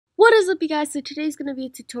What is up, you guys? So today's going to be a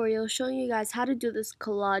tutorial showing you guys how to do this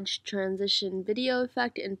collage transition video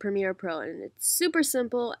effect in Premiere Pro, and it's super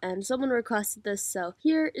simple and someone requested this, so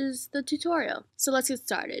here is the tutorial. So let's get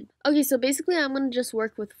started. Okay, so basically I'm going to just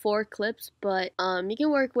work with 4 clips, but you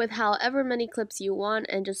can work with however many clips you want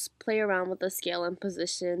and just play around with the scale and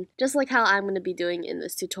position, just like how I'm going to be doing in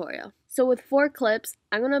this tutorial. So with 4 clips,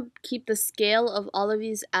 I'm going to keep the scale of all of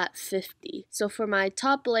these at 50. So for my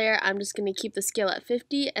top layer, I'm just going to keep the scale at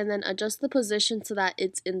 50 and then adjust the position so that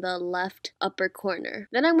it's in the left upper corner.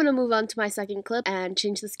 Then I'm going to move on to my second clip and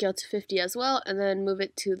change the scale to 50 as well, and then move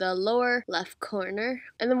it to the lower left corner.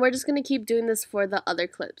 And then we're just going to keep doing this for the other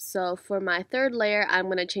clips. So for my third layer, I'm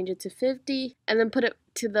going to change it to 50 and then put it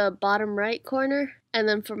to the bottom right corner. And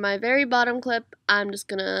then for my very bottom clip, I'm just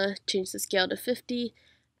going to change the scale to 50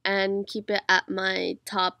 and keep it at my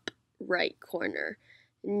top right corner.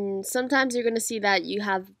 And sometimes you're going to see that you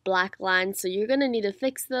have black lines, so you're going to need to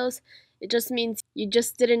fix those. It just means you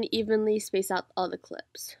just didn't evenly space out all the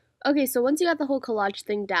clips. Okay, so once you got the whole collage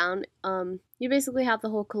thing down, you basically have the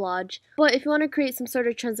whole collage. But if you want to create some sort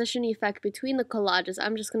of transition effect between the collages,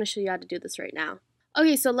 I'm just going to show you how to do this right now.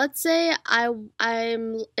 Okay, so let's say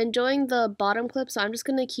I'm enjoying the bottom clip, so I'm just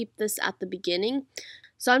going to keep this at the beginning.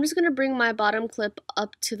 So I'm just going to bring my bottom clip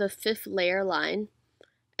up to the 5th layer line,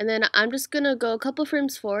 and then I'm just going to go a couple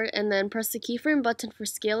frames forward and then press the keyframe button for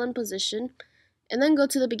scale and position, and then go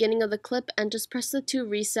to the beginning of the clip and just press the 2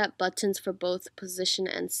 reset buttons for both position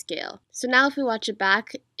and scale. So now if we watch it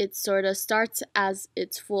back, it sort of starts as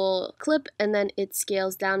its full clip and then it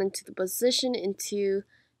scales down into the position into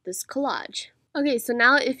this collage. Okay, so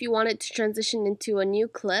now if you want it to transition into a new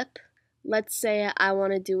clip, let's say I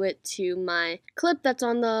want to do it to my clip that's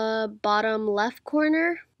on the bottom left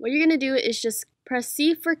corner. What you're going to do is just press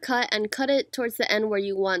C for cut and cut it towards the end where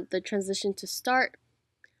you want the transition to start.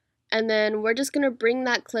 And then we're just going to bring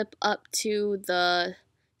that clip up to the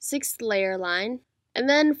 6th layer line. And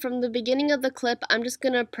then from the beginning of the clip, I'm just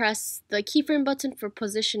going to press the keyframe button for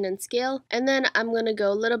position and scale. And then I'm going to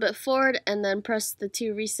go a little bit forward and then press the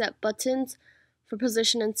 2 reset buttons for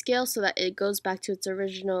position and scale so that it goes back to its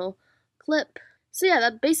original clip. So yeah,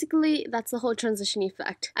 that's the whole transition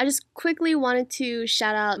effect. I just quickly wanted to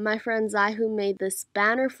shout out my friend Zai, who made this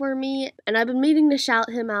banner for me, and I've been meaning to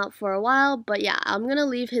shout him out for a while, but yeah, I'm gonna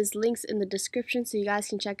leave his links in the description so you guys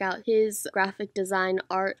can check out his graphic design,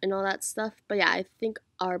 art, and all that stuff. But yeah, I think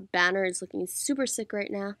our banner is looking super sick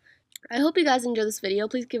right now. I hope you guys enjoyed this video.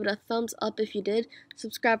 Please give it a thumbs up if you did,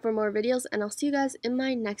 subscribe for more videos, and I'll see you guys in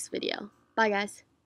my next video. Bye guys.